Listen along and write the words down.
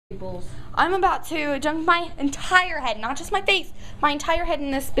bowls. I'm about to dunk my entire head, not just my face, my entire head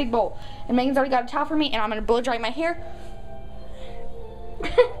in this big bowl. And Megan's already got a towel for me, and I'm gonna blow dry my hair.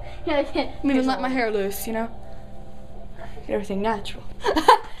 Yeah, I can't. I mean, let my hair loose, you know? Get everything natural.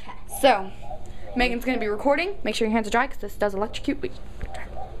 So, Megan's gonna be recording. Make sure your hands are dry, because this does electrocute. Wait.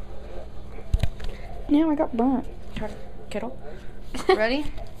 Now I got burnt. Try to kettle.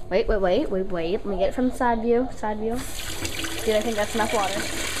 Ready? Wait. Let me get it from the side view. Dude, I think that's enough water.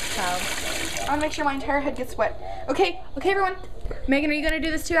 I wanna make sure my entire head gets wet. Okay, everyone. Megan, are you gonna do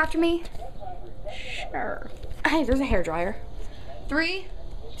this too after me? Sure. Hey, there's a hair dryer. 3,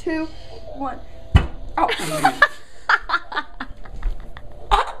 2, 1. Oh.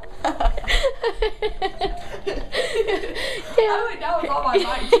 That was on my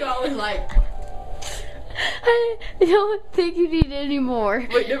mind too. I was like, I don't think you need any more.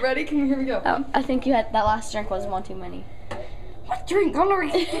 wait, you ready? Can you hear me go? Oh, I think you had that last drink was one too many. What drink? I'm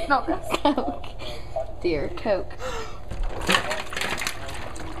already no, that's Coke. Dear Coke.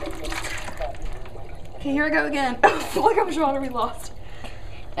 okay, here I go again. Look how much water we lost.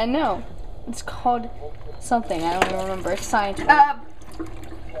 I know. It's called something. I don't even remember. It's science.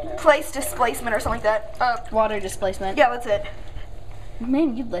 Place displacement or something like that. Water displacement. Yeah, that's it.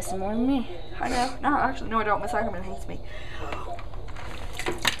 Man, you'd listen more than me. I know. No, actually, no, I don't. Miss Ackerman hates me.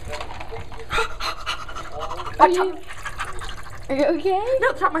 Are you okay?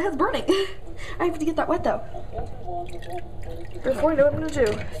 No, the top of my head's burning. I have to get that wet though. Before I know what I'm gonna do.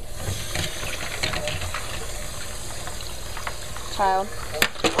 Child.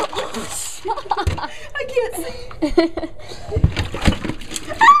 I can't see.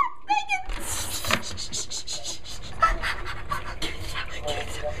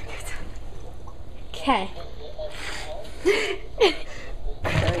 Okay.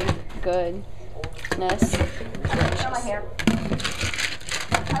 Very goodness. Put on my hair.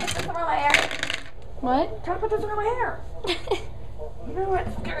 Try to put some on my hair. What? Try to put this on my hair. You know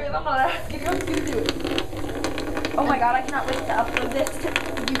what's scary? I'm gonna ask you. I'm gonna do it. Oh my god, I cannot wait to upload this to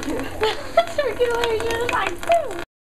YouTube. That's freaking hilarious. I